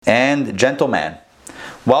And gentlemen,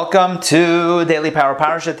 welcome to Daily Power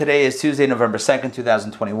Parsha. Today is Tuesday, November 2nd,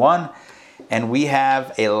 2021, and we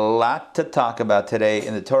have a lot to talk about today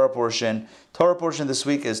in the Torah portion. Torah portion this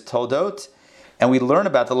week is Toldot, and we learn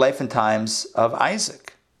about the life and times of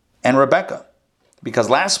Isaac and Rebekah, because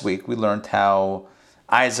last week we learned how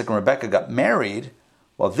Isaac and Rebekah got married.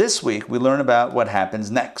 Well, this week we learn about what happens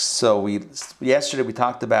next. So yesterday we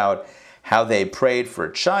talked about how they prayed for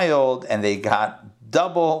a child, and they got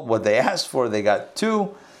double what they asked for. They got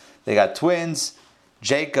two. They got twins,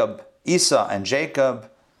 Jacob, Esau and Jacob,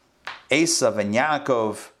 Esav and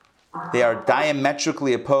Yaakov. They are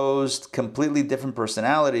diametrically opposed, completely different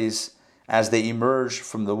personalities as they emerge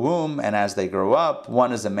from the womb and as they grow up.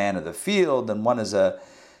 One is a man of the field and one is a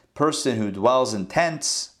person who dwells in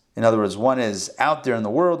tents. In other words, one is out there in the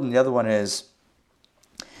world and the other one is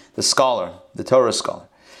the scholar, the Torah scholar.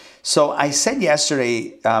 So I said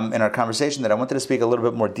yesterday in our conversation that I wanted to speak a little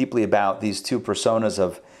bit more deeply about these two personas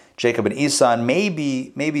of Jacob and Esau, and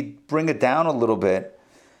maybe bring it down a little bit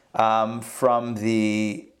from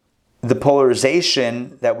the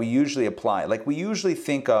polarization that we usually apply. Like we usually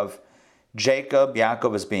think of Jacob,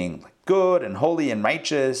 Yaakov, as being good and holy and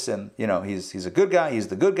righteous, and he's a good guy, he's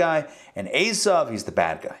the good guy, and Esav, he's the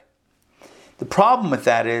bad guy. The problem with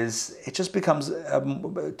that is it just becomes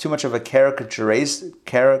too much of a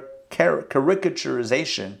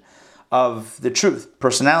caricaturization of the truth.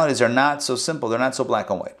 Personalities are not so simple. They're not so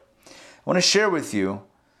black and white. I want to share with you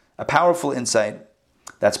a powerful insight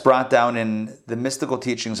that's brought down in the mystical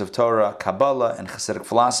teachings of Torah, Kabbalah, and Hasidic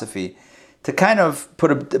philosophy to kind of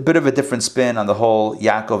put a bit of a different spin on the whole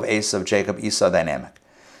Yaakov, Esav, Jacob, Esau dynamic.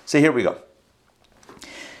 So here we go.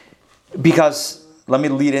 Because let me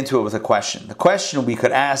lead into it with a question. The question we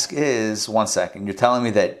could ask is, one second, you're telling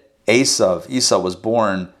me that Esau was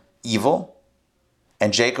born evil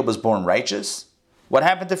and Jacob was born righteous? What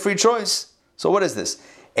happened to free choice? So what is this?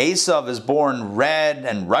 Esau is born red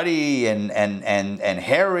and ruddy and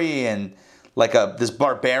hairy and like this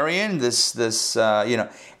barbarian,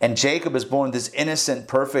 and Jacob is born this innocent,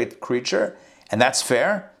 perfect creature, and that's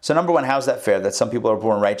fair? So number one, how's that fair? That some people are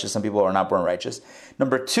born righteous, some people are not born righteous.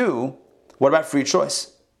 Number two, what about free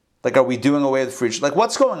choice? Like, are we doing away with free choice? Like,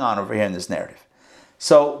 what's going on over here in this narrative?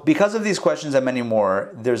 So, because of these questions and many more,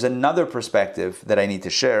 there's another perspective that I need to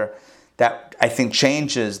share that I think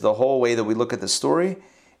changes the whole way that we look at the story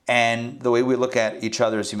and the way we look at each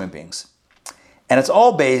other as human beings. And it's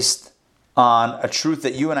all based on a truth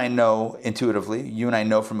that you and I know intuitively, you and I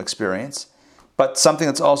know from experience, but something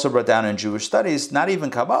that's also brought down in Jewish studies, not even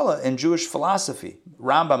Kabbalah, in Jewish philosophy.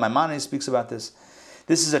 Rambam Maimonides speaks about this.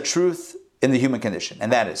 This is a truth in the human condition,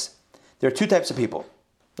 and that is, there are two types of people.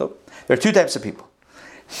 There are two types of people.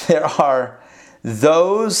 There are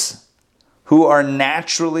those who are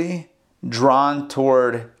naturally drawn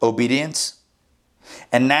toward obedience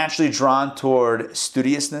and naturally drawn toward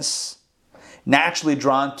studiousness, naturally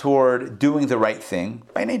drawn toward doing the right thing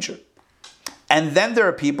by nature. And then there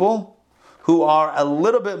are people who are a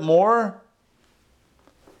little bit more,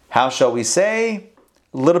 how shall we say,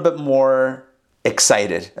 a little bit more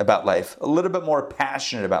excited about life, a little bit more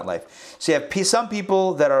passionate about life. So you have some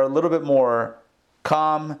people that are a little bit more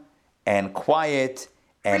calm and quiet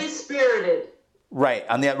and free-spirited. Right,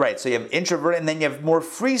 right. So you have introverted, and then you have more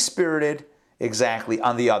free-spirited, exactly,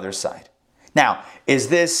 on the other side. Now, is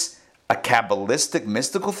this a Kabbalistic,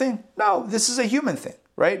 mystical thing? No, this is a human thing,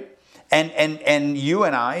 right? And you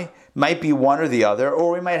and I might be one or the other,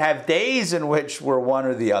 or we might have days in which we're one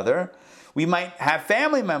or the other. We might have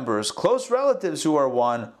family members, close relatives who are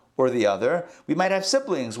one or the other. We might have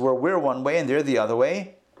siblings where we're one way and they're the other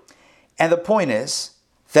way. And the point is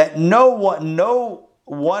that no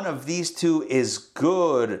one of these two is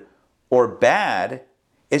good or bad.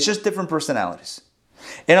 It's just different personalities.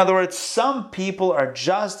 In other words, some people are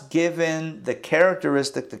just given the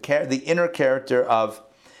characteristic, the inner character of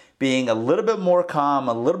being a little bit more calm,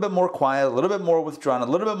 a little bit more quiet, a little bit more withdrawn, a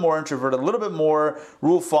little bit more introverted, a little bit more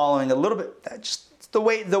rule following, a little bit, just the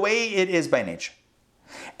way it is by nature.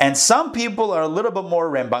 And some people are a little bit more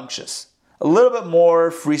rambunctious, a little bit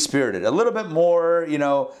more free-spirited, a little bit more,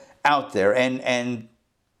 out there and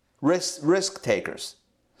risk takers.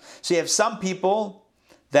 So you have some people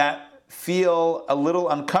that feel a little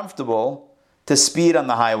uncomfortable to speed on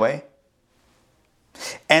the highway,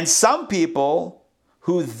 and some people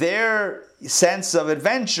who their sense of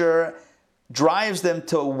adventure drives them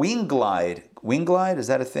to wing glide. Wing glide, is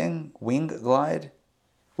that a thing? Wing glide?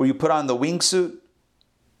 Where you put on the wingsuit?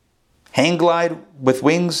 Hang glide with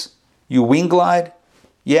wings? You wing glide?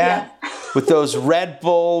 Yeah. With those Red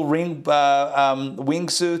Bull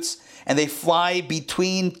wingsuits. and they fly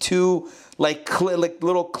between two like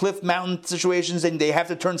little cliff mountain situations, and they have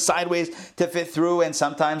to turn sideways to fit through, and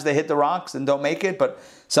sometimes they hit the rocks and don't make it, but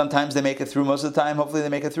sometimes they make it through. Most of the time, hopefully they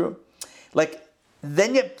make it through. Like,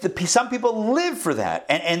 then some people live for that,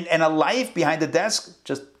 and a life behind the desk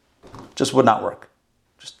just would not work.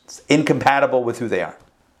 Just incompatible with who they are.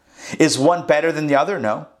 Is one better than the other?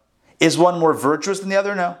 No. Is one more virtuous than the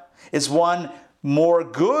other? No. Is one more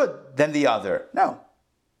good than the other? No.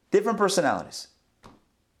 Different personalities.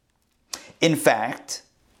 In fact,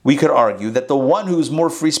 we could argue that the one who's more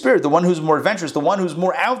free spirit, the one who's more adventurous, the one who's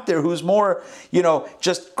more out there, who's more,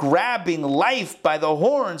 just grabbing life by the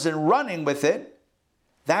horns and running with it,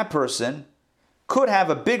 that person could have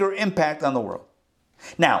a bigger impact on the world.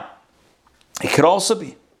 Now, it could also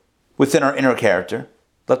be within our inner character.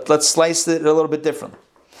 Let's slice it a little bit differently.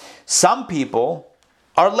 Some people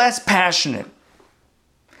are less passionate,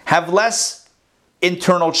 have less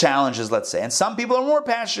internal challenges, let's say. And some people are more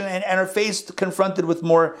passionate and are confronted with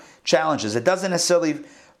more challenges. It doesn't necessarily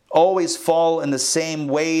always fall in the same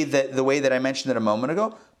way, the way that I mentioned it a moment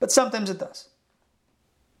ago, but sometimes it does.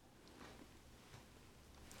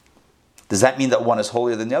 Does that mean that one is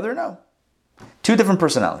holier than the other? No. Two different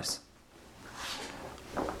personalities.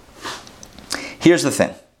 Here's the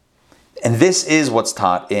thing, and this is what's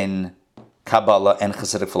taught in Kabbalah and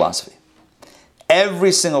Hasidic philosophy.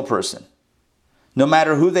 Every single person, no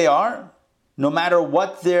matter who they are, no matter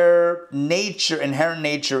what their inherent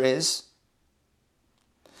nature is,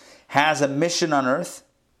 has a mission on earth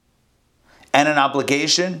and an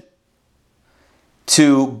obligation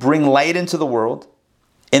to bring light into the world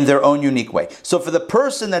in their own unique way. So for the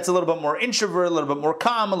person that's a little bit more introverted, a little bit more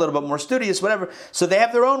calm, a little bit more studious, whatever, so they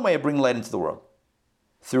have their own way of bringing light into the world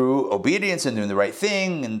through obedience and doing the right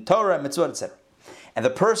thing and Torah and mitzvot, etc. And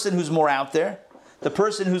the person who's more out there, the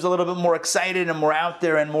person who's a little bit more excited and more out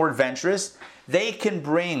there and more adventurous, they can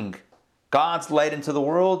bring God's light into the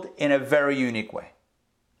world in a very unique way.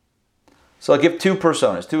 So I'll give two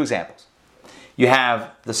personas, two examples. You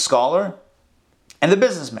have the scholar and the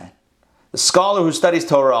businessman. The scholar who studies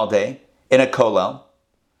Torah all day in a kollel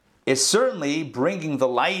is certainly bringing the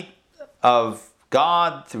light of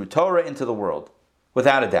God through Torah into the world,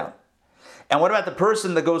 without a doubt. And what about the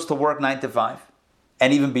person that goes to work 9 to 5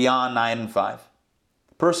 and even beyond 9 and 5?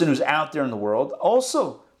 The person who's out there in the world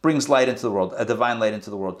also brings light into the world, a divine light into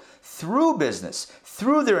the world, through business,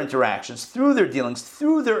 through their interactions, through their dealings,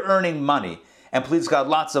 through their earning money, and please God,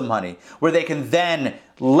 lots of money, where they can then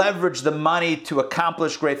leverage the money to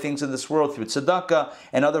accomplish great things in this world through tzedakah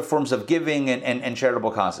and other forms of giving and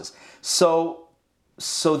charitable causes. So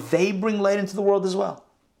they bring light into the world as well.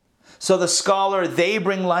 So the scholar, they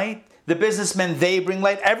bring light. The businessmen, they bring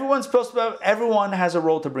light. Everyone has a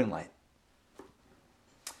role to bring light.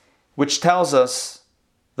 Which tells us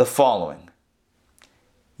the following.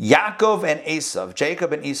 Yaakov and Esav,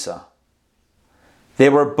 Jacob and Esau, they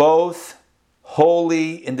were both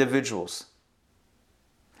holy individuals.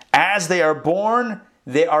 As they are born,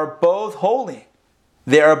 they are both holy.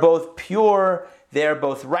 They are both pure. They are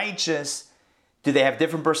both righteous. Do they have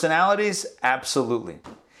different personalities? Absolutely.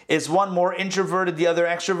 Is one more introverted, the other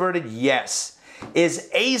extroverted? Yes. Is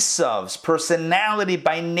Esav's personality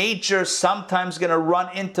by nature sometimes going to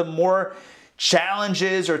run into more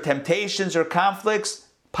challenges or temptations or conflicts?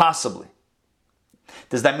 Possibly.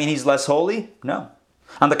 Does that mean he's less holy? No.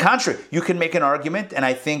 On the contrary, you can make an argument, and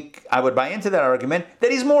I think I would buy into that argument,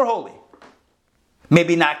 that he's more holy.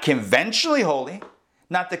 Maybe not conventionally holy,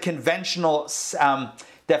 not the conventional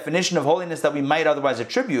definition of holiness that we might otherwise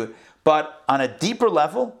attribute, but on a deeper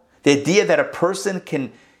level, the idea that a person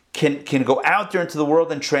can go out there into the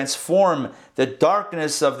world and transform the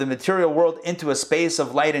darkness of the material world into a space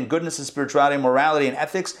of light and goodness and spirituality and morality and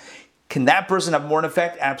ethics, can that person have more an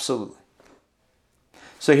effect? Absolutely.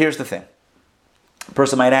 So here's the thing. A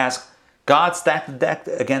person might ask, God stacked the deck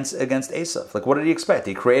against Esav. Like, what did he expect?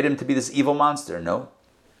 He created him to be this evil monster. No,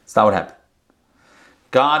 that's not what happened.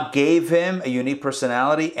 God gave him a unique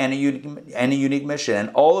personality and a unique mission,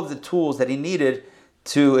 and all of the tools that he needed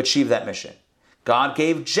to achieve that mission. God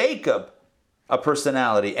gave Jacob a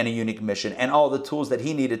personality and a unique mission, and all the tools that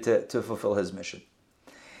he needed to fulfill his mission.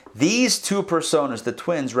 These two personas, the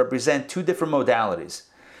twins, represent two different modalities.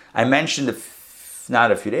 I mentioned,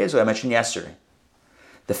 not a few days ago, I mentioned yesterday.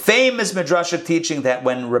 The famous Midrashic teaching that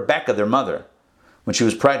when Rebecca, their mother, when she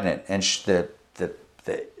was pregnant, and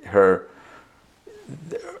her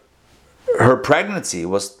pregnancy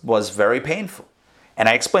was very painful. And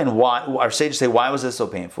I explained why. Our sages say, why was this so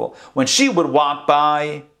painful? When she would walk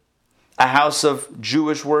by a house of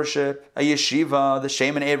Jewish worship, a yeshiva, the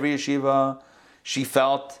Shem and Avery yeshiva, she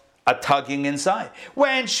felt a tugging inside.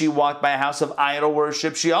 When she walked by a house of idol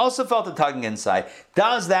worship, she also felt a tugging inside.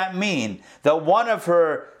 Does that mean that one of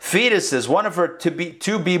her fetuses, one of her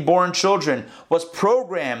to be born children, was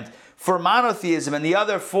programmed for monotheism and the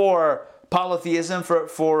other for polytheism,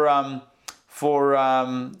 for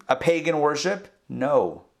a pagan worship?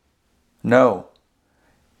 No.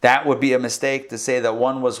 That would be a mistake to say that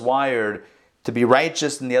one was wired to be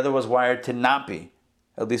righteous and the other was wired to not be,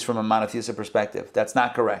 at least from a monotheistic perspective. That's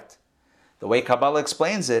not correct. The way Kabbalah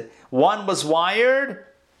explains it, one was wired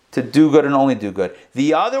to do good and only do good.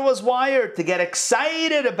 The other was wired to get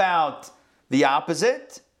excited about the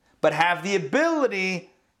opposite, but have the ability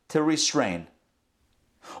to restrain.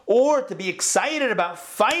 Or to be excited about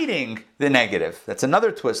fighting the negative. That's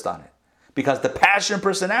another twist on it. Because the passion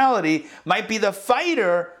personality might be the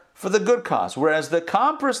fighter for the good cause, whereas the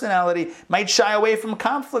calm personality might shy away from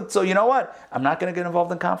conflict. So you know what? I'm not going to get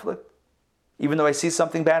involved in conflict. Even though I see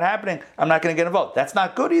something bad happening, I'm not going to get involved. That's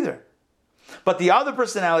not good either. But the other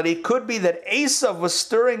personality could be that Esav was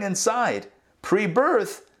stirring inside,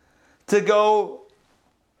 pre-birth, to go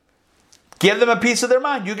give them a piece of their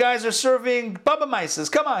mind. You guys are serving Baba Mises.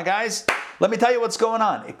 Come on, guys. Let me tell you what's going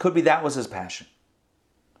on. It could be that was his passion.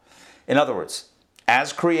 In other words,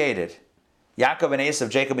 as created, Yaakov and Esav,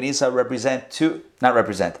 Jacob and Esau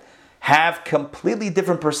have completely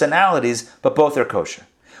different personalities, but both are kosher.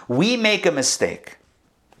 We make a mistake.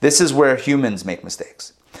 This is where humans make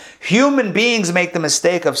mistakes. Human beings make the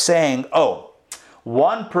mistake of saying,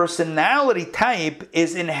 one personality type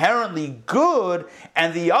is inherently good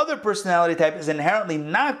and the other personality type is inherently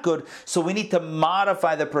not good, so we need to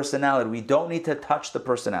modify the personality. We don't need to touch the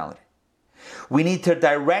personality. We need to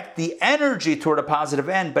direct the energy toward a positive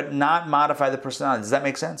end, but not modify the personality. Does that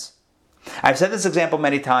make sense? I've said this example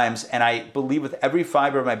many times, and I believe with every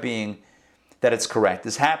fiber of my being that it's correct.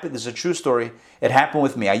 This is a true story. It happened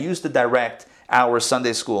with me. I used to direct our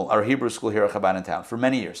Sunday school, our Hebrew school here at Chabad in town for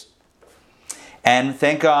many years. And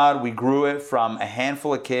thank God we grew it from a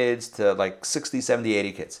handful of kids to like 60, 70,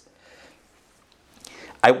 80 kids.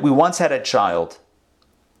 We once had a child,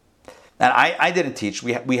 and I didn't teach.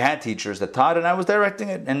 We had teachers that taught, and I was directing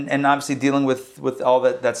it, and obviously dealing with all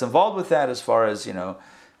that's involved with that as far as,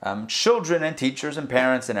 children and teachers and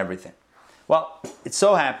parents and everything. Well, once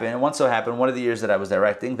so happened, one of the years that I was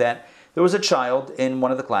directing, that there was a child in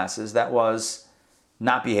one of the classes that was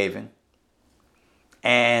not behaving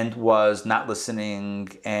and was not listening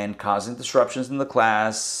and causing disruptions in the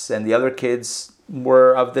class, and the other kids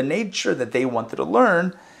were of the nature that they wanted to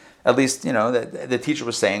learn. At least, the teacher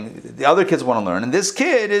was saying, the other kids want to learn, and this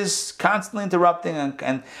kid is constantly interrupting,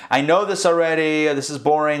 and I know this already, this is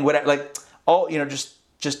boring, whatever,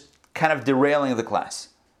 just kind of derailing the class.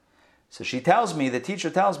 So the teacher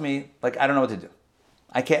tells me, I don't know what to do.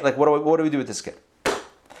 I can't, what do we do with this kid?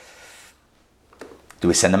 Do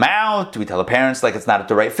we send him out? Do we tell the parents, it's not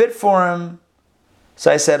the right fit for him?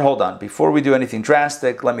 So I said, hold on, before we do anything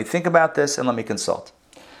drastic, let me think about this and let me consult.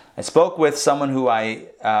 I spoke with someone whom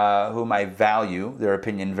I value their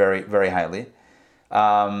opinion very, very highly.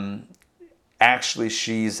 Actually,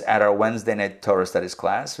 she's at our Wednesday night Torah studies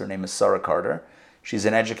class. Her name is Sarah Carter. She's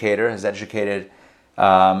an educator, has educated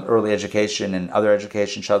early education and other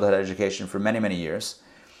education, childhood education for many, many years.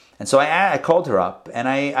 And so I called her up and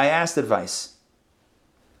I asked advice.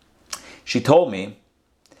 She told me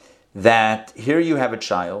that here you have a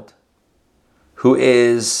child who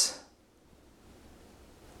is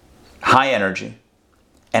high energy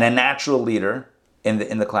and a natural leader in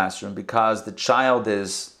the classroom, because the child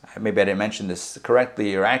is, maybe I didn't mention this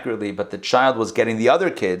correctly or accurately, but the child was getting the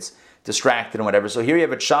other kids distracted and whatever. So here you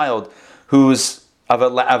have a child who's of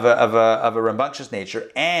a rambunctious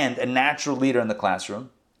nature and a natural leader in the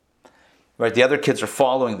classroom. Right? The other kids are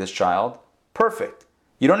following this child. Perfect.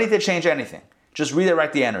 You don't need to change anything. Just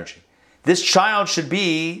redirect the energy. This child should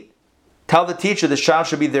tell the teacher, this child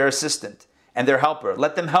should be their assistant and their helper.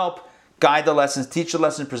 Let them help guide the lessons, teach the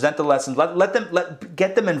lessons, present the lessons.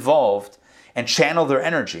 Get them involved and channel their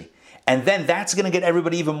energy. And then that's going to get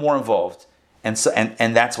everybody even more involved. And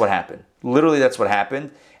that's what happened. Literally, that's what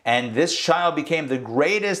happened. And this child became the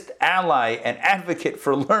greatest ally and advocate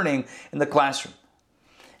for learning in the classroom.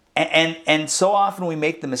 And so often we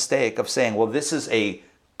make the mistake of saying, well, this is a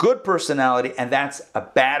good personality and that's a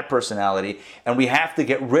bad personality, and we have to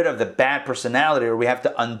get rid of the bad personality, or we have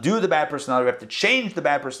to undo the bad personality, we have to change the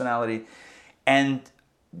bad personality. And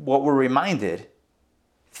what we're reminded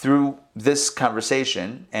through this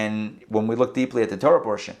conversation, and when we look deeply at the Torah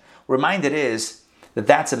portion, reminded is that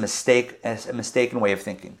that's a mistaken way of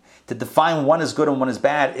thinking. To define one as good and one as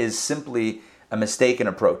bad is simply a mistaken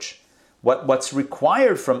approach. What's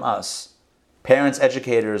required from us parents,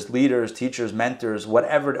 educators, leaders, teachers, mentors,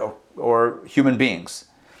 whatever, or human beings,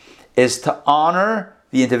 is to honor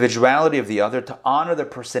the individuality of the other, to honor the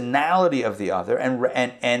personality of the other,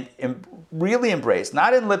 and really embrace,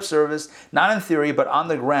 not in lip service, not in theory, but on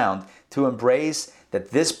the ground, to embrace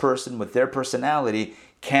that this person with their personality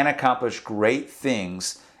can accomplish great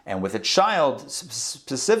things. And with a child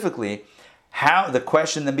specifically, how the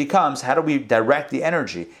question then becomes, how do we direct the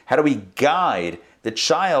energy? How do we guide the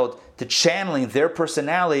child to channeling their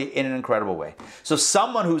personality in an incredible way? So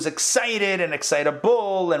someone who's excited and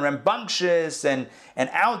excitable and rambunctious and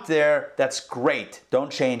out there, that's great.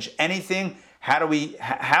 Don't change anything.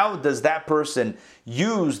 How does that person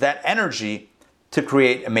use that energy to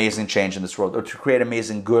create amazing change in this world, or to create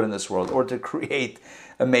amazing good in this world, or to create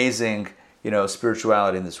amazing,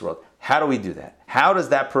 spirituality in this world? How do we do that? How does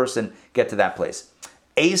that person get to that place?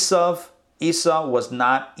 Esau was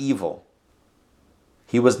not evil.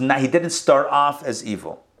 He didn't start off as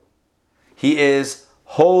evil. He is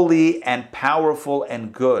holy and powerful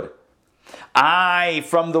and good.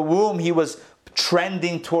 From the womb, he was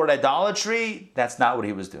trending toward idolatry. That's not what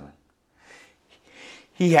he was doing.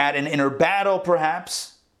 He had an inner battle,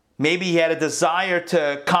 perhaps. Maybe he had a desire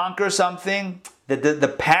to conquer something.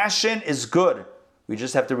 The passion is good. We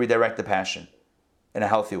just have to redirect the passion in a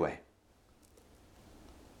healthy way.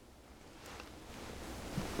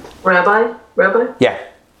 Rabbi? Yeah.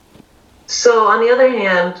 So on the other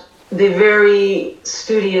hand, the very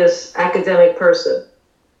studious academic person,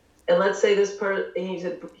 and let's say this person,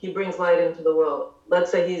 he brings light into the world.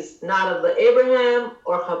 Let's say he's not of the Abraham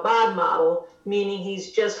or Chabad model, meaning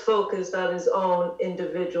he's just focused on his own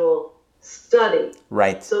individual study.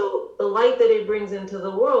 Right. So the light that he brings into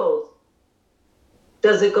the world,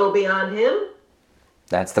 does it go beyond him?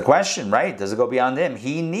 That's the question, right? Does it go beyond him?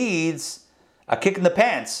 He needs a kick in the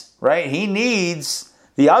pants, right? He needs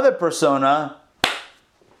the other persona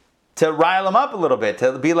to rile him up a little bit,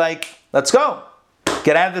 to be like, let's go.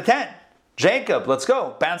 Get out of the tent. Jacob, let's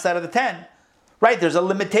go. Bounce out of the tent. Right, there's a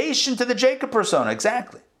limitation to the Jacob persona,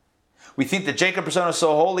 exactly. We think the Jacob persona is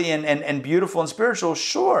so holy and beautiful and spiritual,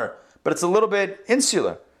 sure, but it's a little bit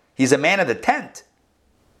insular. He's a man of the tent.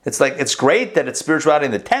 It's like, it's great that it's spirituality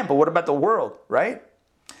in the tent, but what about the world, right?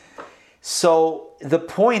 So the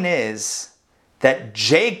point is that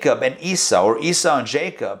Jacob and Esau, or Esau and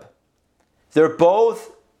Jacob, they're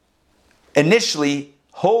both initially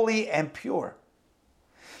holy and pure.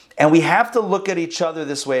 And we have to look at each other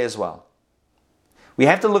this way as well. We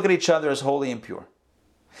have to look at each other as holy and pure.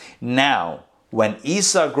 Now, when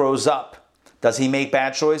Esau grows up, does he make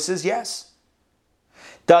bad choices? Yes.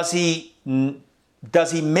 Does he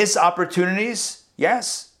miss opportunities?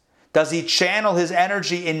 Yes. Does he channel his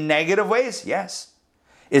energy in negative ways? Yes.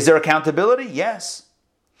 Is there accountability? Yes.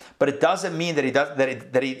 But it doesn't mean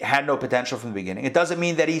that he had no potential from the beginning. It doesn't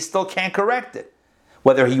mean that he still can't correct it.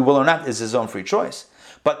 Whether he will or not is his own free choice.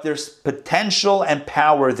 But there's potential and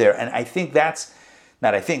power there. And that's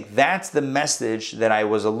the message that I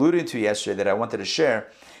was alluding to yesterday that I wanted to share.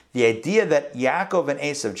 The idea that Yaakov and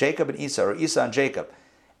Esau, Jacob and Esau, or Esau and Jacob,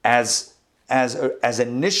 as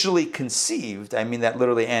initially conceived, I mean that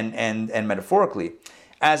literally and metaphorically,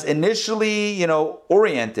 as initially,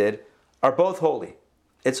 oriented, are both holy.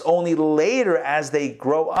 It's only later as they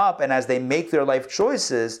grow up and as they make their life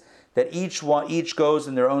choices that each goes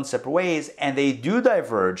in their own separate ways, and they do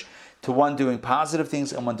diverge to one doing positive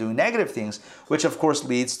things and one doing negative things, which of course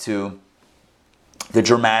leads to the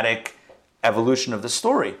dramatic evolution of the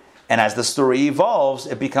story. And as the story evolves,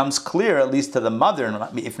 it becomes clear, at least to the mother,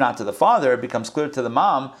 if not to the father, it becomes clear to the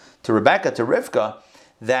mom, to Rebecca, to Rivka,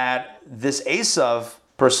 that this Esau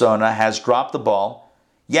persona has dropped the ball.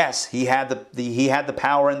 Yes, he had the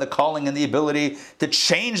power and the calling and the ability to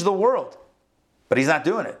change the world, but he's not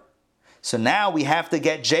doing it. So now we have to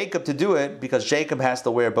get Jacob to do it, because Jacob has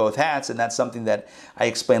to wear both hats, and that's something that I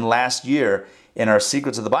explained last year in our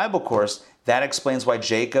Secrets of the Bible course. That explains why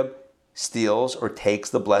Jacob steals or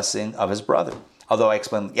takes the blessing of his brother. Although I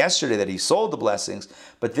explained yesterday that he sold the blessings,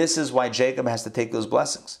 but this is why Jacob has to take those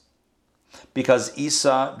blessings. Because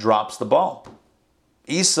Esau drops the ball.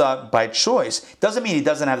 Esau, by choice, doesn't mean he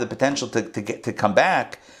doesn't have the potential to come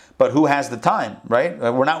back, but who has the time, right?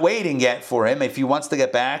 We're not waiting yet for him. If he wants to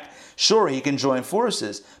get back, sure, he can join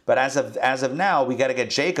forces. But as of now, we got to get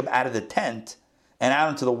Jacob out of the tent and out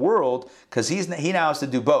into the world, because he now has to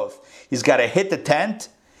do both. He's got to hit the tent,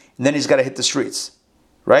 and then he's got to hit the streets,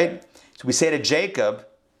 right? So we say to Jacob,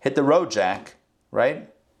 hit the road, Jack, right?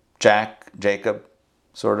 Jacob,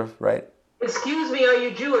 sort of, right? Excuse me, are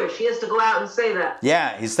you Jewish? He has to go out and say that.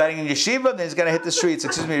 Yeah, he's studying in yeshiva, then he's got to hit the streets.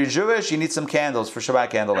 Excuse me, you're Jewish? You need some candles for Shabbat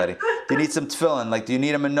candlelighting. Do you need some tefillin? Like, do you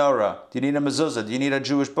need a menorah? Do you need a mezuzah? Do you need a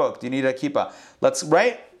Jewish book? Do you need a kippah?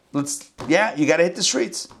 You got to hit the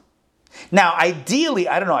streets. Now, ideally,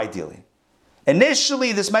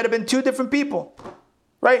 initially, this might have been two different people,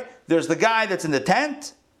 right? There's the guy that's in the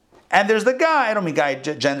tent, and there's the guy, I don't mean guy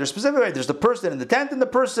gender specific, right? There's the person in the tent and the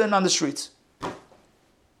person on the streets.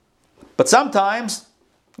 But sometimes,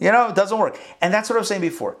 it doesn't work. And that's what I was saying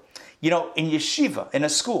before. In yeshiva, in a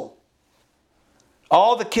school,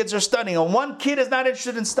 all the kids are studying, and one kid is not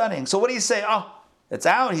interested in studying. So what do you say? Oh, it's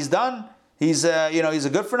out, he's done. He's a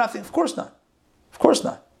good for nothing. Of course not. Of course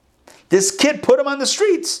not. This kid, put him on the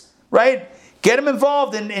streets, right? Get him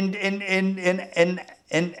involved in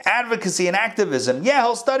advocacy and activism. Yeah,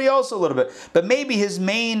 he'll study also a little bit. But maybe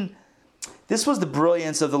this was the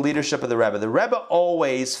brilliance of the leadership of the Rebbe. The Rebbe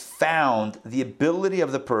always found the ability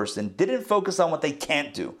of the person, didn't focus on what they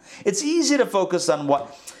can't do. It's easy to focus on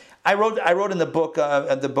what... I wrote in the book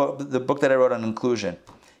that I wrote on inclusion.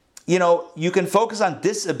 You can focus on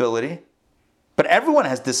disability, but everyone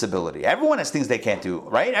has disability. Everyone has things they can't do,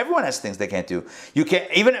 right? Everyone has things they can't do. You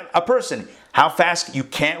can't, even a person, how fast, you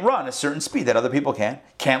can't run a certain speed that other people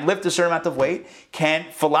can't lift a certain amount of weight,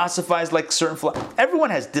 can't philosophize like everyone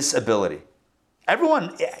has disability.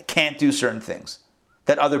 Everyone can't do certain things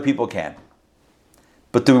that other people can.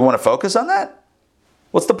 But do we want to focus on that?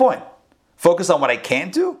 What's the point? Focus on what I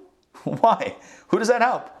can't do? Why? Who does that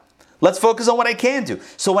help? Let's focus on what I can do.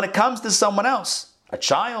 So when it comes to someone else, a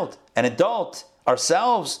child, an adult,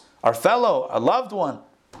 ourselves, our fellow, a loved one,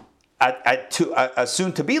 a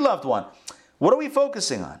soon-to-be loved one, what are we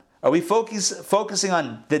focusing on? Are we focusing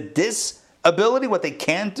on the disability, what they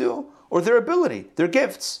can't do, or their ability, their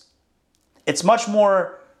gifts? It's much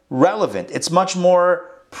more relevant. It's much more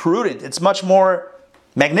prudent. It's much more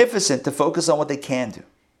magnificent to focus on what they can do.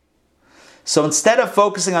 So instead of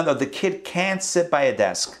focusing on the kid can't sit by a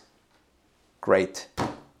desk, great,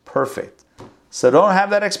 perfect. So don't have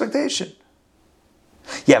that expectation.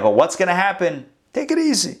 Yeah, but what's going to happen? Take it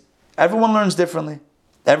easy. Everyone learns differently.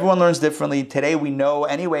 Today we know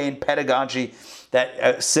anyway in pedagogy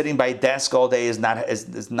that sitting by a desk all day is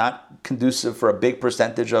not conducive for a big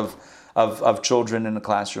percentage of children in the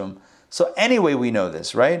classroom. So anyway we know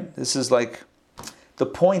this, right? This is like, the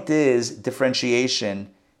point is differentiation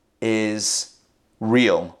is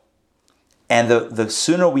real. And the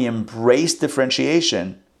sooner we embrace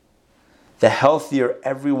differentiation, the healthier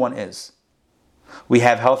everyone is. We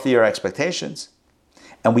have healthier expectations,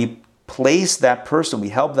 and we help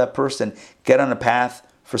that person get on a path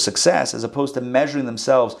for success as opposed to measuring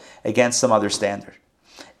themselves against some other standard.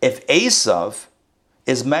 If Esav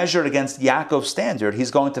is measured against Yaakov's standard,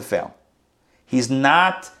 he's going to fail. He's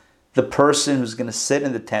not the person who's going to sit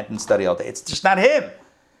in the tent and study all day. It's just not him.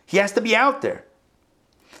 He has to be out there.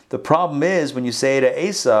 The problem is when you say to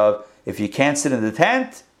Esav, if you can't sit in the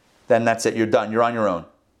tent, then that's it, you're done, you're on your own.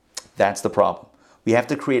 That's the problem. We have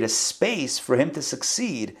to create a space for him to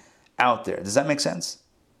succeed out there. Does that make sense?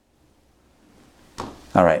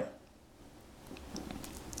 All right.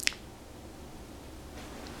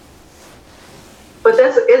 But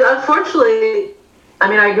unfortunately,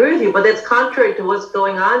 I agree with you, but that's contrary to what's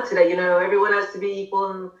going on today. Everyone has to be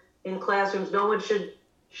equal in classrooms. No one should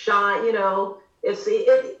shine, It's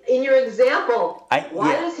in your example.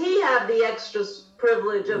 Why does he have the extra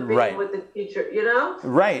privilege of being with the teacher?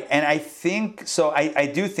 Right, and I think so. I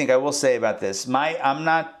do think I will say about this. I'm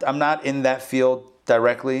not in that field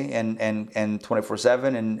directly, and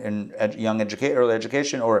 24/7 in early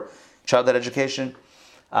education or childhood education.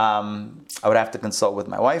 I would have to consult with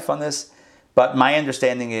my wife on this, but my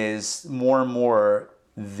understanding is more and more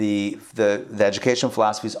the education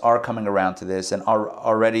philosophies are coming around to this and are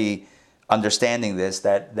already understanding this,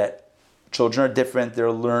 that children are different,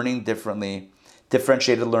 they're learning differently.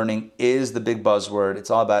 Differentiated learning is the big buzzword. It's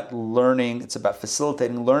all about learning. It's about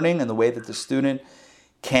facilitating learning and the way that the student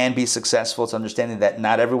can be successful. It's understanding that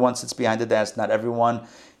not everyone sits behind the desk, not everyone.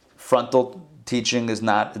 Frontal teaching is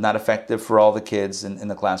not effective for all the kids in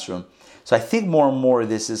the classroom. So I think more and more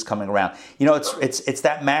this is coming around. It's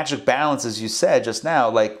that magic balance, as you said just now,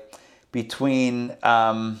 like between...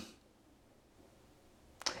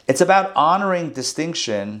 it's about honoring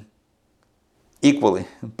distinction equally,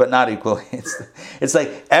 but not equally. It's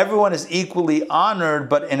like everyone is equally honored,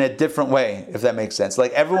 but in a different way, if that makes sense.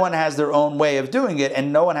 Like everyone has their own way of doing it,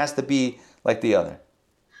 and no one has to be like the other.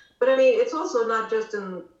 But it's also not just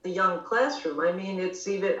in the young classroom. It's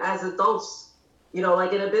even as adults,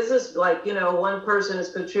 like in a business, one person is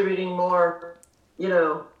contributing more,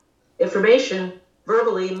 information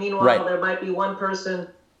verbally. Meanwhile, Right. there might be one person,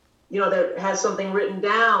 that has something written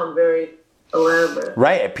down very elaborate.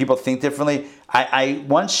 Right. People think differently. I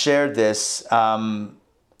once shared this.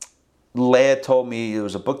 Leah told me it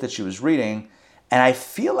was a book that she was reading, and I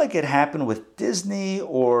feel like it happened with Disney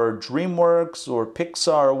or DreamWorks or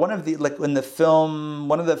Pixar, one of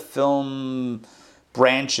the film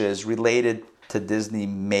branches related to Disney,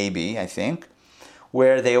 maybe, I think,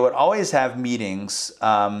 where they would always have meetings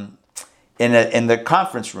in the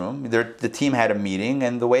conference room. The team had a meeting,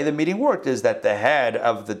 and the way the meeting worked is that the head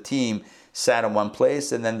of the team sat in one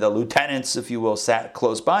place, and then the lieutenants, if you will, sat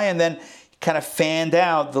close by, and then kind of fanned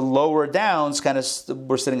out. The lower downs kind of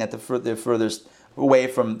were sitting at the furthest away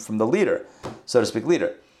from the leader, so to speak,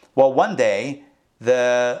 leader. Well, one day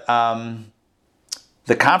the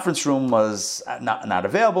conference room was not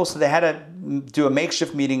available, so they had to do a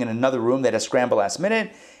makeshift meeting in another room. They had to scramble last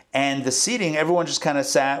minute, and the seating, everyone just kind of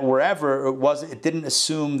sat wherever it was. It didn't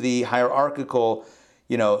assume the hierarchical,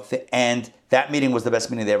 and that meeting was the best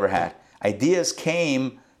meeting they ever had. Ideas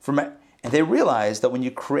came from, and they realized that when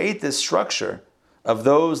you create this structure of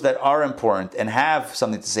those that are important and have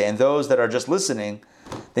something to say and those that are just listening,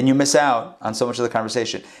 then you miss out on so much of the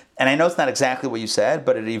conversation. And I know it's not exactly what you said,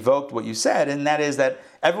 but it evoked what you said, and that is that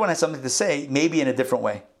everyone has something to say, maybe in a different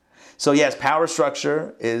way. So yes, power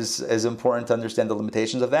structure is important to understand the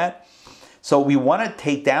limitations of that. So we want to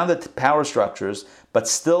take down the power structures, but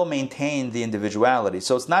still maintain the individuality.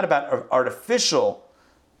 So it's not about artificial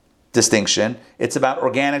distinction, it's about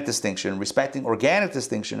organic distinction, respecting organic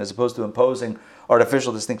distinction as opposed to imposing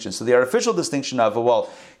artificial distinction. So the artificial distinction of, well,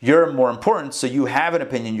 you're more important, so you have an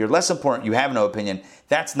opinion, you're less important, you have no opinion,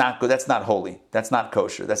 that's not good, that's not holy, that's not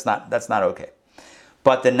kosher, that's not okay.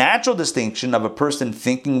 But the natural distinction of a person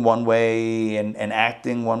thinking one way and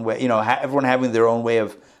acting one way, everyone having their own way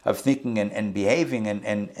of thinking and behaving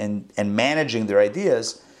and managing their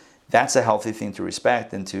ideas, that's a healthy thing to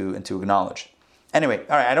respect and to acknowledge. Anyway,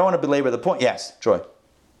 all right, I don't want to belabor the point. Yes, Joy.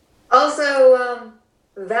 Also,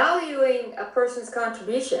 valuing a person's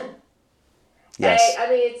contribution. Yes. I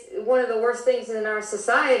mean, it's one of the worst things in our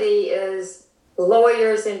society is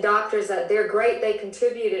lawyers and doctors that they're great, they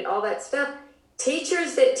contribute and all that stuff.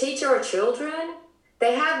 Teachers that teach our children,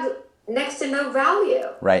 they have next to no value.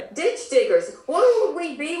 Right. Ditch diggers. What would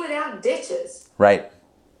we be without ditches? Right.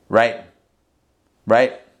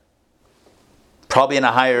 Probably in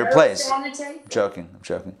a higher place. I'm joking.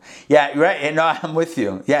 Yeah, you're right. No, I'm with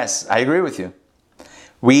you. Yes, I agree with you.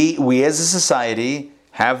 We as a society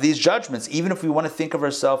have these judgments, even if we want to think of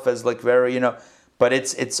ourselves as like very, but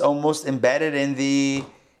it's almost embedded in the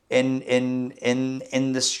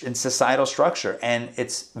in societal structure, and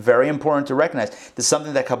it's very important to recognize. There's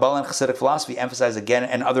something that Kabbalah and Hasidic philosophy emphasize again,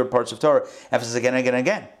 and other parts of Torah emphasize again and again and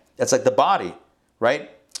again. It's like the body, right?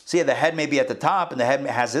 So yeah, the head may be at the top, and the head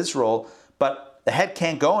has its role, but the head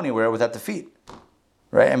can't go anywhere without the feet,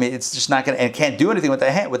 right? I mean, it's just not going to, and it can't do anything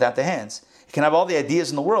without the hands. It can have all the ideas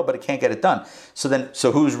in the world, but it can't get it done. So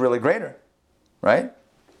who's really greater, right?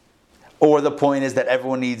 Or the point is that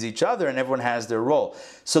everyone needs each other and everyone has their role.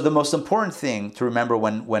 So the most important thing to remember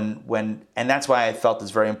when and that's why I felt it's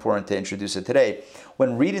very important to introduce it today,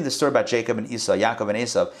 when reading the story about Jacob and Esau, Yaakov and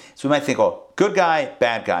Esau, so we might think, oh, good guy,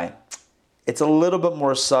 bad guy. It's a little bit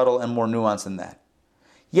more subtle and more nuanced than that.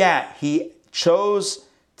 Yeah,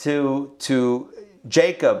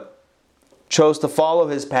 Jacob chose to follow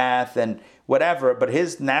his path and whatever, but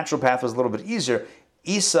his natural path was a little bit easier.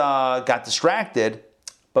 Esau got distracted,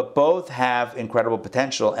 but both have incredible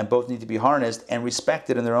potential and both need to be harnessed and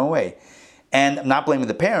respected in their own way. And I'm not blaming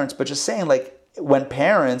the parents, but just saying, like, when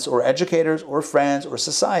parents or educators or friends or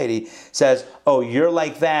society says, oh, you're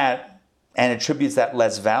like that, and attributes that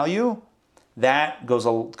less value, that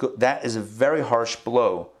is a very harsh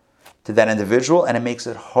blow to that individual, and it makes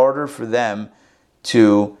it harder for them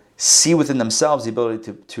to see within themselves the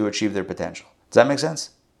ability to achieve their potential. Does that make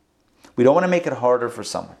sense? We don't want to make it harder for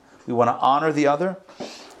someone. We want to honor the other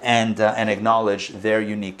and acknowledge their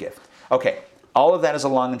unique gift. Okay, all of that is a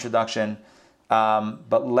long introduction,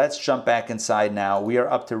 but let's jump back inside now. We are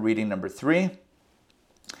up to reading number 3.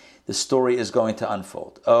 The story is going to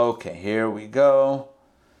unfold. Okay, here we go.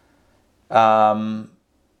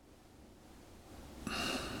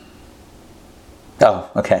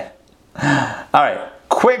 Okay. All right.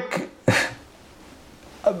 Quick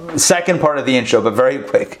second part of the intro, but very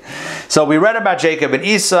quick. So we read about Jacob and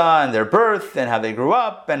Esau and their birth and how they grew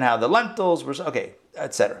up and how the lentils were,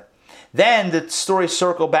 etc. Then the story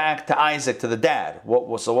circled back to Isaac, to the dad.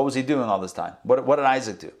 So what was he doing all this time? What did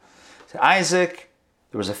Isaac do? So Isaac,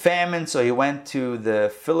 there was a famine, so he went to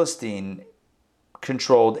the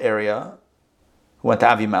Philistine-controlled area. He went to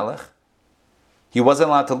Avimelech. He wasn't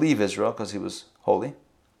allowed to leave Israel because he was holy.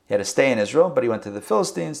 He had to stay in Israel, but he went to the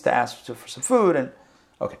Philistines to ask for some food. And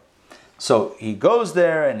okay, so he goes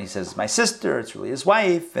there and he says, my sister, it's really his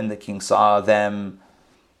wife. And the king saw them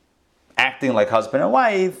acting like husband and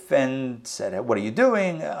wife and said, what are you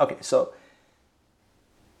doing? Okay, so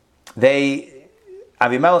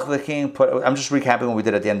Avimelech the king I'm just recapping what we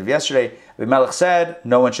did at the end of yesterday. Avimelech said,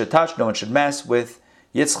 no one should touch, no one should mess with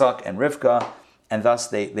Yitzchak and Rivka, and thus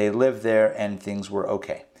they lived there and things were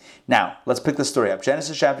okay. Now, let's pick the story up.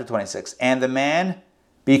 Genesis chapter 26. And the man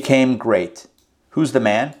became great. Who's the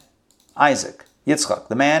man? Isaac, Yitzchak.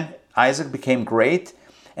 The man, Isaac, became great,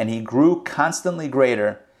 and he grew constantly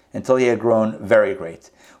greater until he had grown very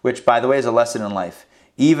great, which, by the way, is a lesson in life.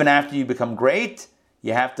 Even after you become great,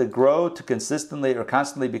 you have to grow to consistently or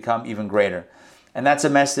constantly become even greater. And that's a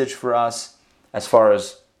message for us as far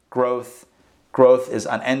as growth. Growth is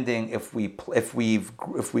unending. If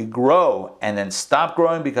we grow and then stop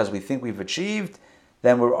growing because we think we've achieved,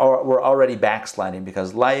 then we're already backsliding,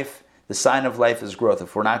 because life, the sign of life is growth.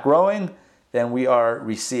 If we're not growing, then we are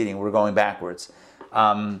receding. We're going backwards.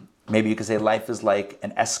 Maybe you could say life is like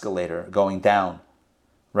an escalator going down,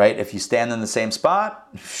 right? If you stand in the same spot,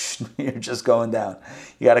 you're just going down.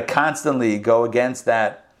 You got to constantly go against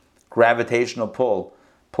that gravitational pull,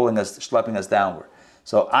 schlepping us downward.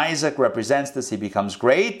 So Isaac represents this. He becomes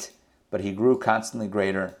great, but he grew constantly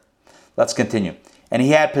greater. Let's continue. And he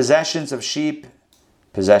had possessions of sheep,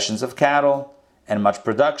 possessions of cattle, and much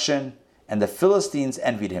production, and the Philistines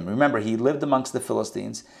envied him. Remember, he lived amongst the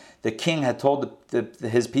Philistines. The king had told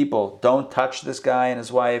his people, don't touch this guy and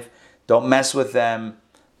his wife, don't mess with them.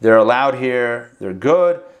 They're allowed here, they're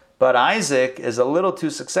good. But Isaac is a little too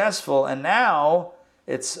successful, and now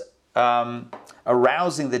it's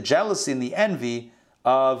arousing the jealousy and the envy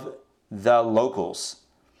of the locals.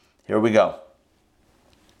 Here we go.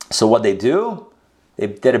 So what they do, they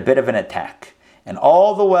did a bit of an attack. And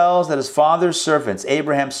all the wells that his father's servants,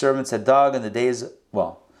 Abraham's servants, had dug in the days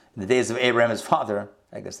of Abraham, his father,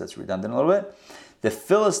 I guess that's redundant a little bit, the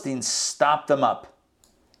Philistines stopped them up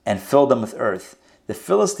and filled them with earth. The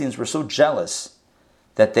Philistines were so jealous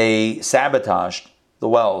that they sabotaged the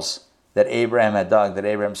wells that Abraham had dug, that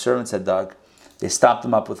Abraham's servants had dug. They stopped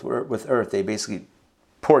them up with earth. They basically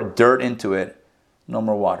poured dirt into it, no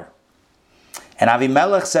more water. And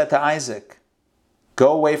Avimelech said to Isaac,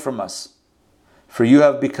 go away from us, for you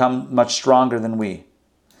have become much stronger than we.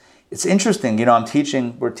 It's interesting,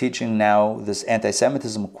 we're teaching now this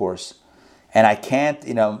anti-Semitism course, and I can't,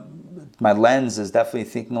 my lens is definitely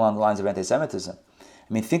thinking along the lines of anti-Semitism.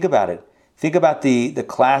 I mean, think about it. Think about the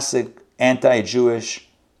classic anti-Jewish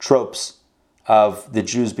tropes of the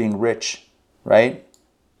Jews being rich, right?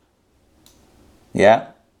 Yeah,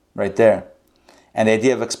 right there. And the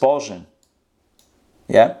idea of expulsion.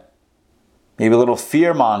 Yeah. Maybe a little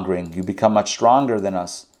fear-mongering. You become much stronger than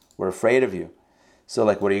us. We're afraid of you. So,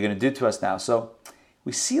 what are you going to do to us now? So,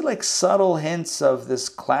 we see subtle hints of this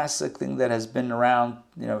classic thing that has been around,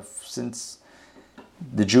 since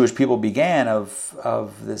the Jewish people began,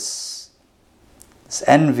 of this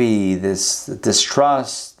envy, this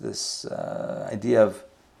distrust, this idea of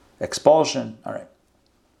expulsion. All right.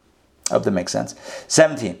 I hope that makes sense.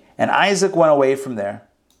 17. And Isaac went away from there,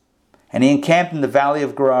 and he encamped in the valley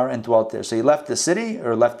of Gerar and dwelt there. So he left the city,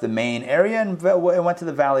 or left the main area, and went to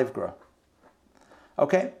the valley of Gerar.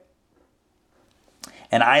 Okay?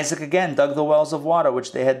 And Isaac again dug the wells of water,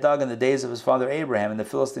 which they had dug in the days of his father Abraham, and the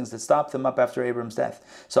Philistines had stopped them up after Abraham's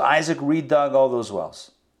death. So Isaac redug all those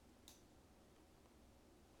wells.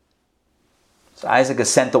 So Isaac is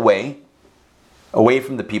sent away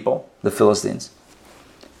from the people, the Philistines.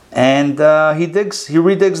 And he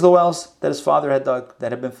redigs the wells that his father had dug,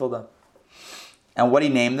 that had been filled up. And what he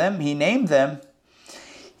named them?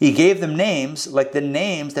 He gave them names like the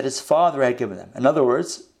names that his father had given them. In other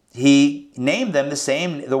words, he named them he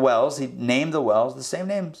named the wells the same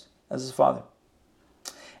names as his father.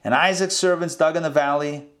 And Isaac's servants dug in the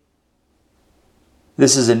valley.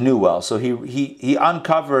 This is a new well. So he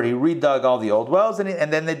redug all the old wells,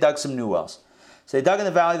 and then they dug some new wells. So they dug in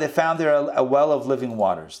the valley, they found there a well of living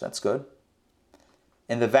waters. That's good.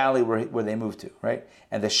 In the valley where they moved to, right?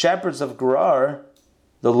 And the shepherds of Gerar,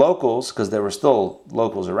 the locals, because there were still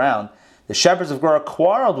locals around, the shepherds of Gerar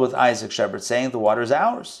quarreled with Isaac's shepherds, saying, the water is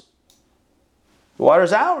ours. The water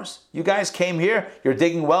is ours. You guys came here, you're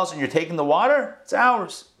digging wells, and you're taking the water? It's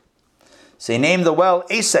ours. So he named the well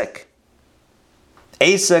Esek.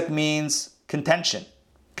 Esek means contention,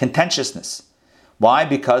 contentiousness. Why?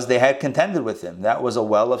 Because they had contended with him. That was a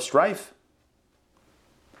well of strife,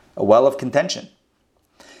 a well of contention.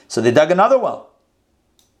 So they dug another well,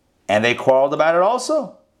 and they quarreled about it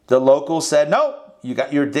also. The locals said, no,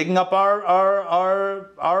 you're digging up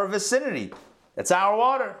our vicinity. It's our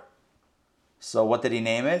water. So what did he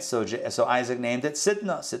name it? So Isaac named it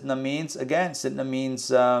Sitna. Sitna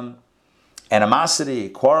means animosity,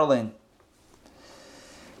 quarreling.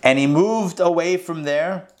 And he moved away from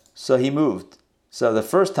there. So he moved. So the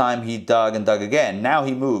first time he dug and dug again. Now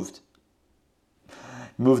he moved.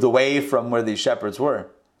 Moved away from where these shepherds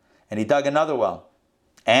were. And he dug another well.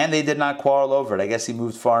 And they did not quarrel over it. I guess he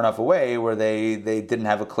moved far enough away where they didn't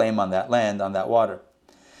have a claim on that land, on that water.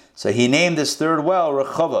 So he named this third well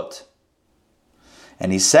Rehovot.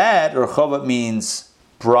 And he said, Rehovot means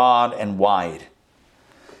broad and wide.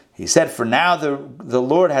 He said, for now the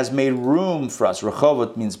Lord has made room for us.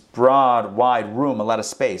 Rehovot means broad, wide, room, a lot of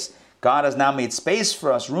space. God has now made space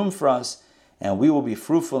for us, room for us, and we will be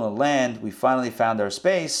fruitful in the land. We finally found our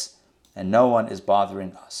space, and no one is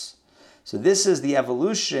bothering us. So this is the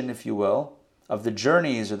evolution, if you will, of the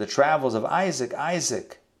journeys or the travels of Isaac.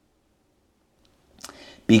 Isaac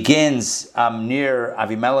begins near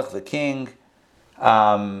Avimelech the king.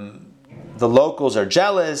 The locals are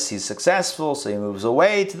jealous. He's successful, so he moves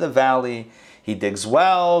away to the valley. He digs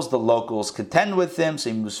wells. The locals contend with him,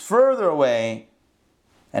 so he moves further away.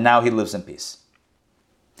 And now he lives in peace.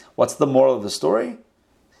 What's the moral of the story?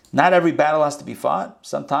 Not every battle has to be fought.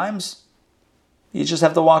 Sometimes you just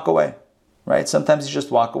have to walk away, right? Sometimes you just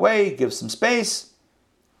walk away, give some space,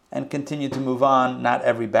 and continue to move on. Not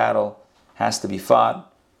every battle has to be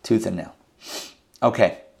fought tooth and nail.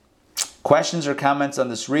 Okay. Questions or comments on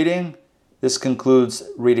this reading? This concludes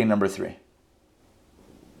reading number 3.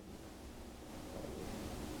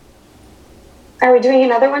 Are we doing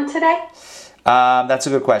another one today? That's a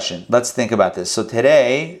good question. Let's think about this.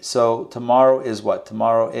 So tomorrow is what?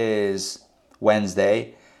 Tomorrow is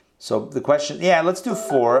Wednesday. So the question, let's do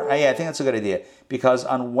 4. I think that's a good idea. Because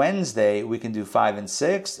on Wednesday, we can do 5 and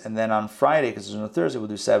 6. And then on Friday, because there's no Thursday, we'll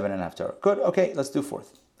do 7 and after. Good. Okay, let's do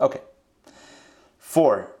 4th. Okay.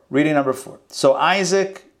 4. Reading number 4. So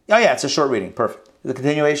Isaac, it's a short reading. Perfect. The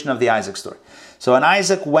continuation of the Isaac story. So and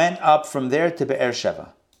Isaac went up from there to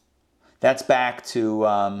Beersheba. That's back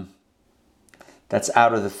to, that's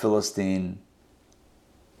out of the Philistine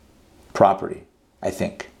property, I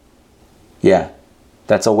think. Yeah,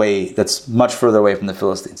 that's much further away from the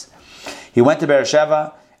Philistines. He went to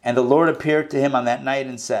Beersheba, and the Lord appeared to him on that night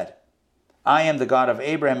and said, I am the God of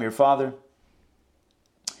Abraham, your father.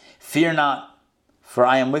 Fear not, for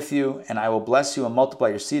I am with you, and I will bless you and multiply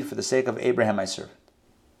your seed for the sake of Abraham, my servant.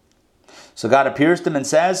 So God appears to him and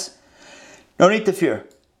says, no need to fear.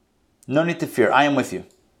 No need to fear. I am with you.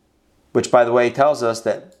 Which, by the way, tells us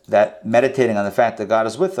that meditating on the fact that God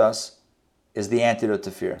is with us is the antidote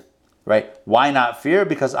to fear. Right? Why not fear?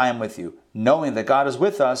 Because I am with you. Knowing that God is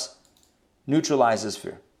with us neutralizes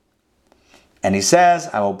fear. And he says,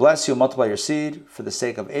 I will bless you and multiply your seed for the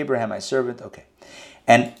sake of Abraham, my servant. Okay.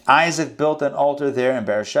 And Isaac built an altar there in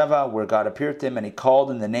Beersheba where God appeared to him, and he called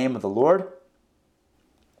in the name of the Lord.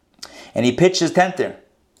 And he pitched his tent there.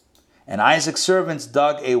 And Isaac's servants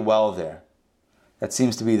dug a well there. That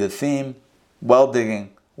seems to be the theme. Well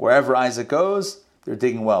digging. Wherever Isaac goes, they're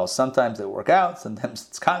digging wells. Sometimes they work out. Sometimes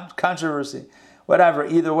it's controversy. Whatever.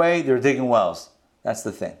 Either way, they're digging wells. That's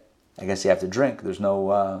the thing. I guess you have to drink. There's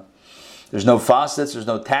no faucets. There's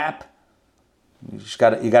no tap. You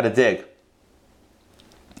got to dig.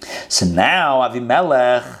 So now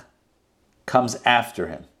Avimelech comes after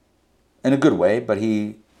him. In a good way, but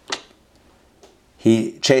he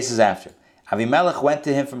chases after him. Avimelech went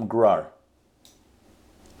to him from Gerar.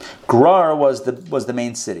 Gerar was the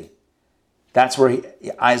main city. That's where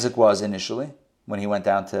Isaac was initially, when he went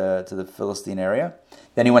down to the Philistine area.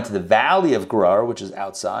 Then he went to the valley of Gerar, which is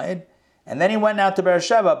outside. And then he went out to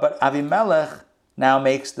Beersheba, but Avimelech now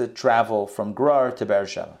makes the travel from Gerar to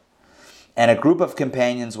Beersheba. And a group of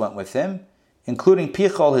companions went with him, including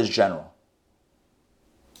Pichol, his general.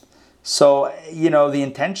 So, the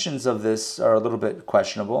intentions of this are a little bit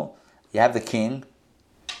questionable. You have the king,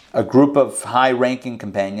 a group of high-ranking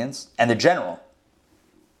companions, and the general.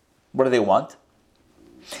 What do they want?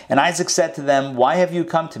 And Isaac said to them, why have you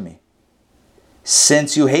come to me?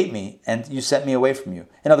 Since you hate me and you sent me away from you.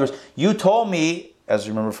 In other words, you told me, as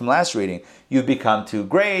you remember from last reading, you've become too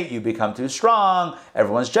great, you've become too strong,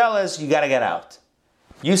 everyone's jealous, you got to get out.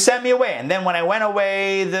 You sent me away, and then when I went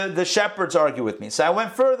away, the shepherds argue with me. So I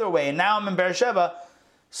went further away, and now I'm in Beersheba,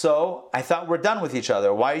 so I thought we're done with each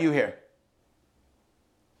other. Why are you here?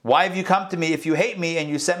 Why have you come to me if you hate me and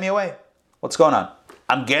you sent me away? What's going on?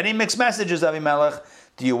 I'm getting mixed messages, Avimelech.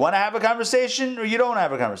 Do you want to have a conversation or you don't want to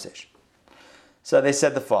have a conversation? So they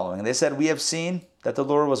said the following. They said, we have seen that the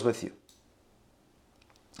Lord was with you.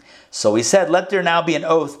 So he said, let there now be an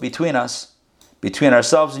oath between us, between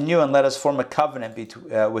ourselves and you, and let us form a covenant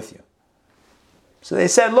with you. So they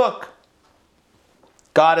said, look,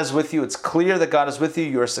 God is with you. It's clear that God is with you.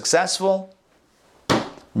 You're successful.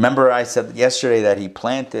 Remember I said yesterday that he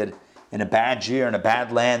planted in a bad year, in a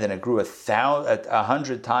bad land, and it grew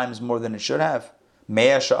 100 times more than it should have.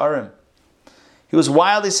 Mea sha'arim. He was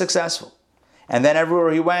wildly successful. And then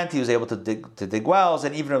everywhere he went, he was able to dig wells,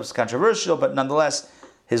 and even if it was controversial, but nonetheless,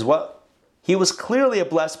 he was clearly a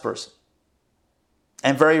blessed person.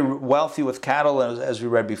 And very wealthy with cattle, as we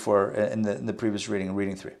read before in the previous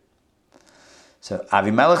reading 3. So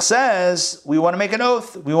Avimelech says, we want to make an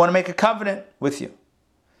oath. We want to make a covenant with you.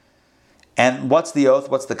 And what's the oath?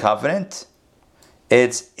 What's the covenant?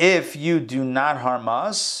 It's if you do not harm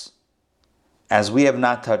us, as we have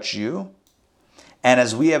not touched you, and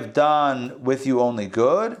as we have done with you only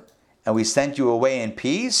good, and we sent you away in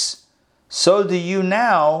peace, so do you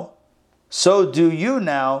now,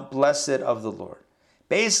 blessed of the Lord.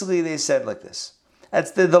 Basically, they said like this.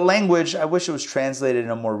 That's the language. I wish it was translated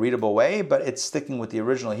in a more readable way, but it's sticking with the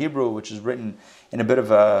original Hebrew, which is written in a bit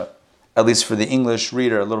of a, at least for the English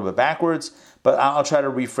reader, a little bit backwards. But I'll try to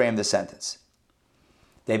reframe the sentence.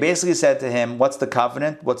 They basically said to him, what's the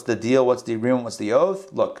covenant? What's the deal? What's the agreement? What's the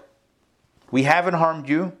oath? Look, we haven't harmed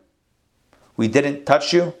you. We didn't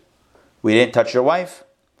touch you. We didn't touch your wife.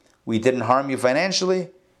 We didn't harm you financially.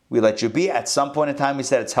 We let you be. At some point in time, we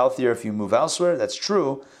said it's healthier if you move elsewhere. That's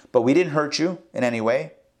true. But we didn't hurt you in any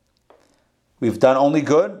way. We've done only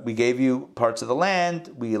good. We gave you parts of the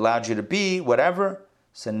land. We allowed you to be, whatever.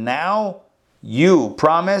 So now you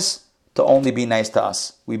promise to only be nice to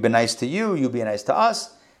us. We've been nice to you. You be nice to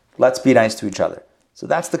us. Let's be nice to each other. So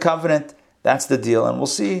that's the covenant. That's the deal. And we'll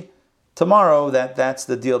see tomorrow that that's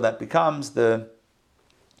the deal that becomes the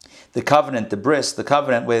covenant, the bris, the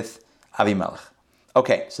covenant with Avimelech.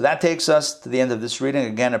 Okay, so that takes us to the end of this reading.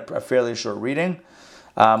 Again, a fairly short reading.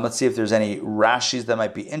 Let's see if there's any Rashis that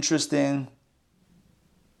might be interesting.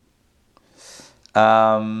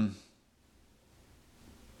 Rabbi,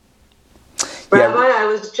 I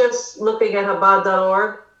was just looking at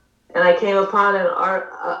Chabad.org, and I came upon an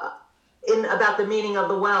art about the meaning of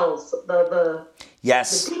the wells, the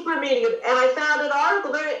deeper meaning, and I found an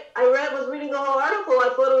article. Was reading the whole article.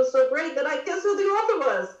 I thought it was so great that I guess who the author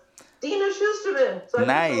was. Dina Schusterman. So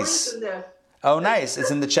nice. I put the link in there. Oh, nice. It's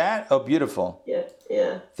in the chat? Oh, beautiful.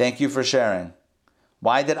 Yeah. Thank you for sharing.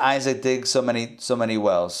 Why did Isaac dig so many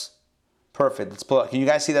wells? Perfect. Let's pull up. Can you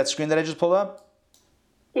guys see that screen that I just pulled up?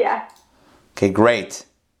 Yeah. Okay, great.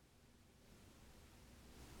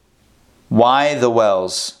 Why the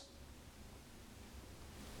wells?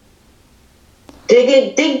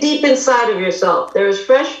 Dig deep inside of yourself. There is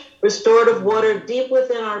fresh, restorative water deep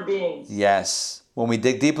within our beings. Yes. When we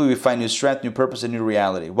dig deeply, we find new strength, new purpose, and new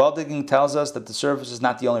reality. Well digging tells us that the surface is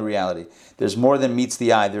not the only reality. There's more than meets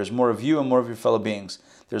the eye. There's more of you and more of your fellow beings.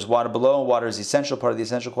 There's water below, and water is essential, part of the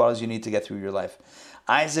essential qualities you need to get through your life.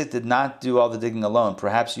 Isaac did not do all the digging alone.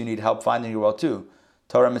 Perhaps you need help finding your well too.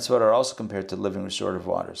 Torah and mitzvot are also compared to living restorative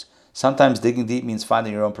waters. Sometimes digging deep means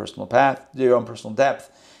finding your own personal path, your own personal depth,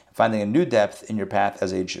 and finding a new depth in your path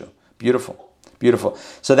as a Jew. Beautiful, beautiful.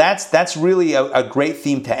 So that's really a great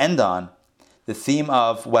theme to end on. The theme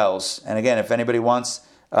of wells. And again, if anybody wants,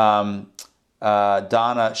 Donna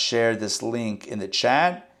shared this link in the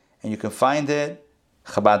chat, and you can find it.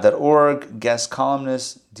 Chabad.org, guest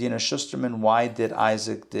columnist Dina Schusterman, why did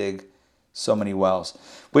Isaac dig so many wells?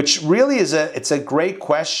 Which really it's a great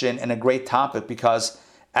question and a great topic, because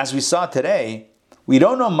as we saw today, we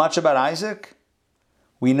don't know much about Isaac.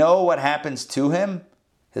 We know what happens to him.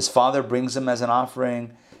 His father brings him as an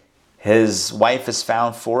offering. His wife is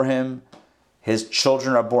found for him. His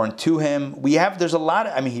children are born to him. There's a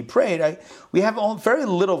lot he prayed. We have very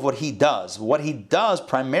little of what he does. What he does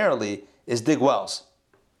primarily is dig wells.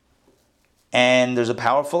 And there's a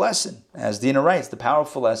powerful lesson. As Dina writes, the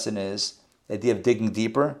powerful lesson is the idea of digging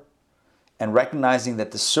deeper and recognizing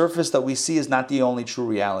that the surface that we see is not the only true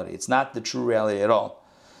reality. It's not the true reality at all.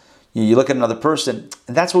 You look at another person,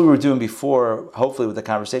 and that's what we were doing before, hopefully with the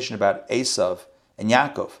conversation about Esav and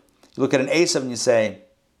Yaakov. You look at an Esav and you say,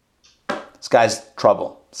 this guy's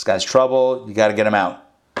trouble. You got to get him out.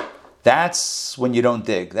 That's when you don't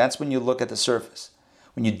dig. That's when you look at the surface.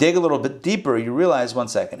 When you dig a little bit deeper, you realize, one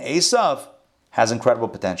second, Esav has incredible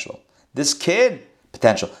potential. This kid,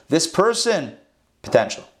 potential. This person,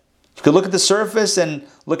 potential. You could look at the surface and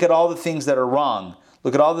look at all the things that are wrong.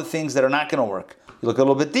 Look at all the things that are not going to work. You look a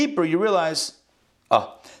little bit deeper, you realize,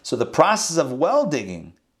 so the process of well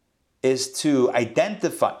digging is to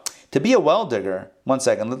identify. To be a well digger, one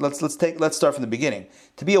second. Let's start from the beginning.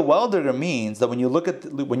 To be a well digger means that when you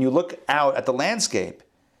look out at the landscape,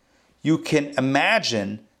 you can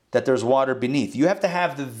imagine that there's water beneath. You have to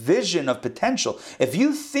have the vision of potential. If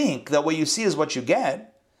you think that what you see is what you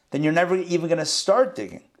get, then you're never even going to start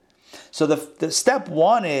digging. So the step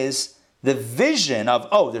one is the vision of,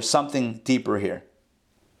 oh, there's something deeper here,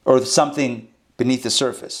 or something beneath the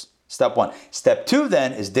surface. Step one. Step two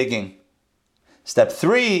then is digging. Step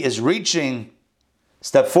three is reaching.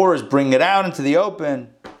 Step four is bringing it out into the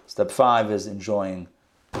open. Step five is enjoying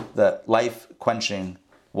the life-quenching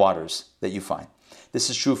waters that you find. This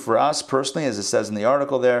is true for us personally, as it says in the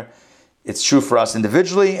article there. It's true for us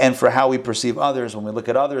individually and for how we perceive others. When we look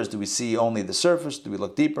at others, do we see only the surface? Do we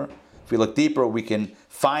look deeper? If we look deeper, we can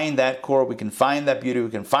find that core, we can find that beauty, we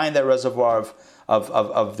can find that reservoir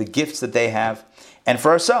of the gifts that they have. And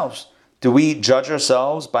for ourselves, do we judge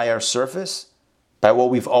ourselves by our surface, by what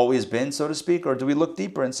we've always been, so to speak, or do we look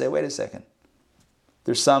deeper and say, wait a second,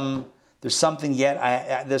 there's something that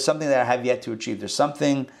I have yet to achieve. There's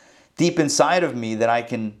something deep inside of me that I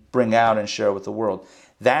can bring out and share with the world.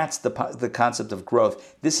 That's the concept of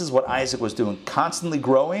growth. This is what Isaac was doing, constantly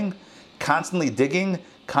growing, constantly digging,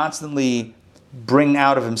 constantly bringing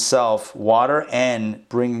out of himself water and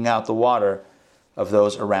bringing out the water of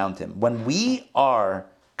those around him. When we are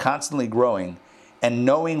constantly growing and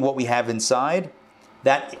knowing what we have inside,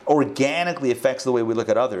 that organically affects the way we look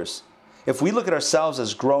at others. If we look at ourselves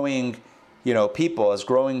as growing, people, as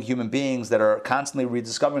growing human beings that are constantly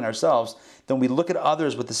rediscovering ourselves, then we look at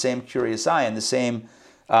others with the same curious eye and the same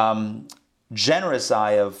generous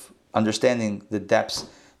eye of understanding the depths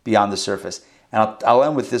beyond the surface. And I'll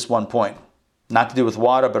end with this one point, not to do with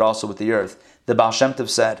water, but also with the earth. The Baal Shem Tov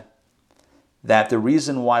said that the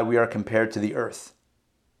reason why we are compared to the earth,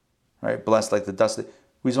 right, blessed like the dust, the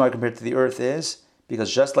reason why we're compared to the earth is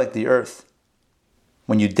because just like the earth,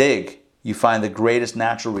 when you dig, you find the greatest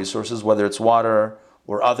natural resources, whether it's water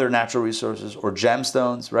or other natural resources or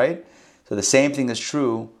gemstones, right? So the same thing is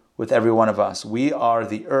true with every one of us. We are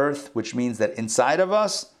the earth, which means that inside of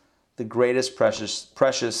us, the greatest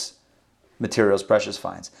precious materials, precious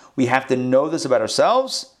finds. We have to know this about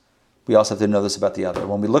ourselves. We also have to know this about the other.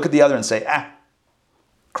 When we look at the other and say,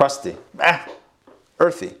 crusty,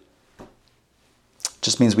 earthy,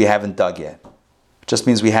 just means we haven't dug yet. Just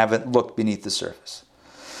means we haven't looked beneath the surface.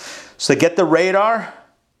 So get the radar,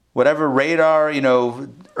 whatever radar,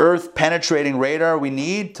 earth penetrating radar we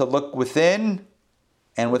need to look within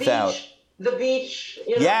and without. The beach.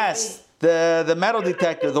 Yes, the metal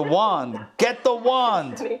detector, the wand. Get the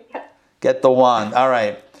wand. Get the wand. All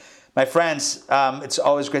right. My friends, it's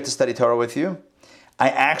always great to study Torah with you. I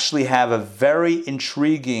actually have a very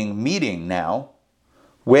intriguing meeting now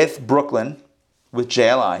with Brooklyn, with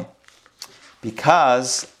JLI,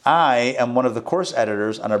 because I am one of the course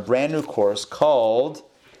editors on a brand new course called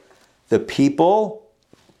The People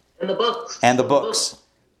and the Books.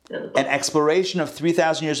 An exploration of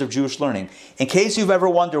 3,000 years of Jewish learning. In case you've ever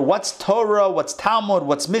wondered what's Torah, what's Talmud,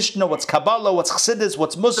 what's Mishnah, what's Kabbalah, what's Chassidus,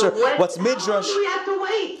 what's Musar, what's Midrash. How long do we have to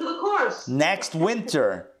wait for the course? Next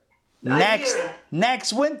winter.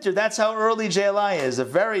 Next winter. That's how early JLI is. A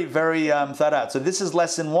very, very thought out. So this is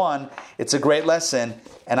lesson 1. It's a great lesson.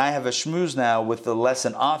 And I have a schmooze now with the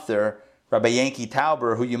lesson author, Rabbi Yankee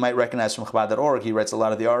Tauber, who you might recognize from Chabad.org. He writes a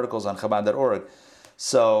lot of the articles on Chabad.org.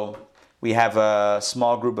 So we have a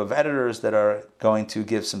small group of editors that are going to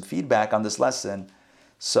give some feedback on this lesson.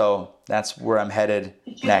 So that's where I'm headed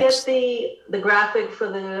next. Did you get the graphic for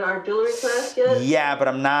our jewelry class yet? Yeah, but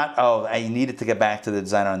I'm not. I needed to get back to the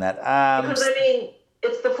designer on that. Because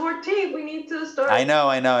it's the 14th. We need to start. I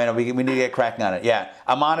know. We need to get cracking on it. Yeah,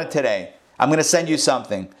 I'm on it today. I'm going to send you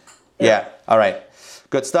something. Yeah. All right.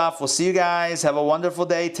 Good stuff. We'll see you guys. Have a wonderful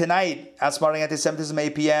day. Tonight, Outsmarting Anti-Semitism,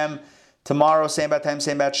 8 p.m. Tomorrow, same bad time,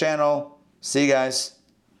 same bad channel. See you guys.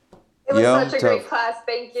 It was such a great class.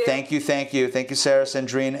 Thank you. Thank you, Sarah,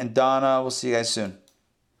 Sandrine, and Donna. We'll see you guys soon.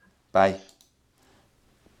 Bye.